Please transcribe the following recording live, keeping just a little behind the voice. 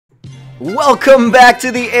Welcome back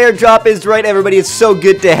to the Airdrop is right, everybody. It's so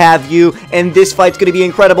good to have you, and this fight's going to be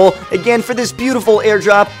incredible. Again, for this beautiful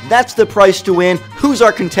airdrop, that's the price to win. Who's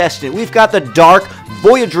our contestant? We've got the Dark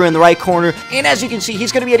Voyager in the right corner, and as you can see,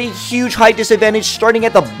 he's going to be at a huge height disadvantage starting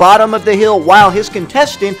at the bottom of the hill, while his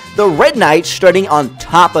contestant, the Red Knight, starting on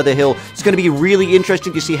top of the hill. It's going to be really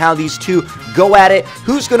interesting to see how these two go at it.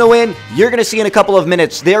 Who's going to win? You're going to see in a couple of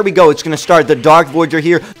minutes. There we go. It's going to start. The Dark Voyager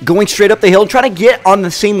here going straight up the hill, trying to get on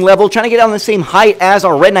the same level, trying to get on the same height as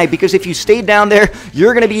our Red Knight, because if you stay down there,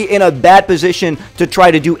 you're going to be in a bad position to try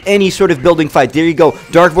to do any sort of building fight. There you go.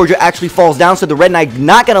 Dark Voyager actually falls down, so the Red Knight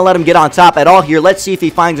not going to let him get on top at all here. Let's see if he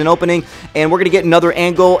finds an opening, and we're going to get another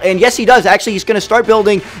angle, and yes, he does. Actually, he's going to start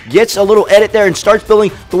building, gets a little edit there, and starts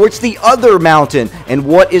building towards the other mountain. And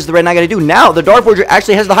what is the Red Knight going to do? Now, the Dark Voyager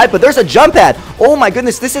actually has the height, but there's a jump pad. Oh my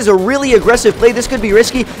goodness, this is a really aggressive play. This could be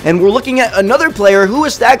risky, and we're looking at another player. Who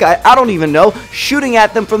is that guy? I don't even know. Shooting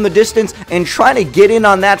at them from the distance and trying to get in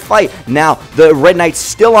on that fight. Now, the Red Knight's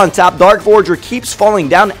still on top. Dark Voyager keeps falling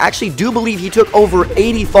down. Actually, do believe he took over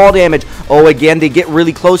 80 fall damage. Oh, again, they get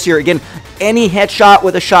really close here. Again, any headshot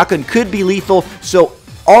with a shotgun could be lethal, so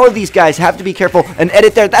all of these guys have to be careful. An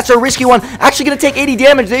edit there. That's a risky one. Actually going to take 80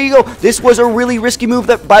 damage. There you go. This was a really risky move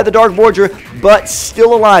by the Dark Voyager, but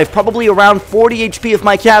still alive. Probably around 40 HP if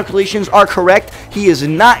my calculations are correct. He is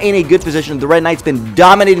not in a good position. The Red Knight's been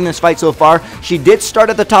dominating this fight so far. She did start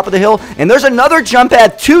at the top of the hill, and there's another jump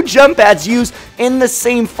pad. 2 jump pads used in the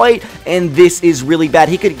same fight, and this is really bad.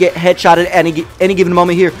 He could get headshotted at any given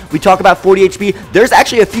moment here. We talk about 40 HP. There's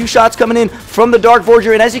actually a few shots coming in from the Dark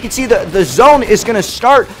Voyager, and as you can see, the zone is going to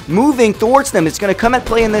start moving towards them. It's going to come at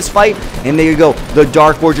play in this fight, and there you go. The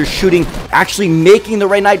Dark Voyager shooting, actually making the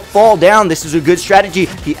Red Knight fall down. This is a good strategy.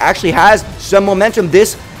 He actually has some momentum.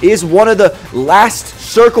 This is one of the last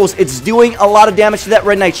circles. It's doing a lot of damage to that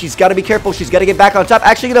Red Knight. She's got to be careful. She's got to get back on top.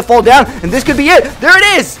 Actually going to fall down, and this could be it. There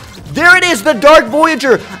it is. There it is, the Dark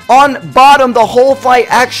Voyager on bottom. The whole fight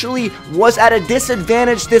actually was at a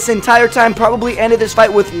disadvantage this entire time. Probably ended this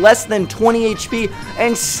fight with less than 20 HP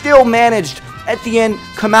and still managed at the end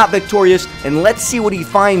come out victorious. And let's see what he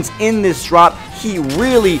finds in this drop. He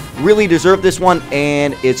really, really deserved this one,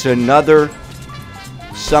 and it's another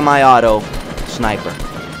semi-auto sniper.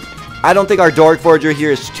 I don't think our Dark Voyager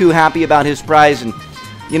here is too happy about his prize, and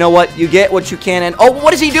you know what? You get what you can, and oh,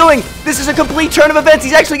 what is he doing? This is a complete turn of events.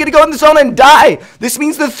 He's actually going to go in the zone and die. This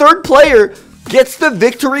means the third player gets the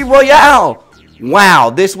victory royale. Wow,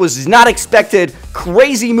 this was not expected.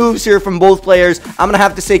 Crazy moves here from both players. I'm going to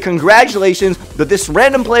have to say congratulations, but this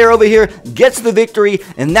random player over here gets the victory,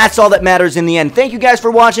 and that's all that matters in the end. Thank you guys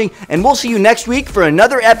for watching, and we'll see you next week for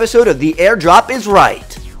another episode of The Airdrop is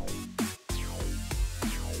Right.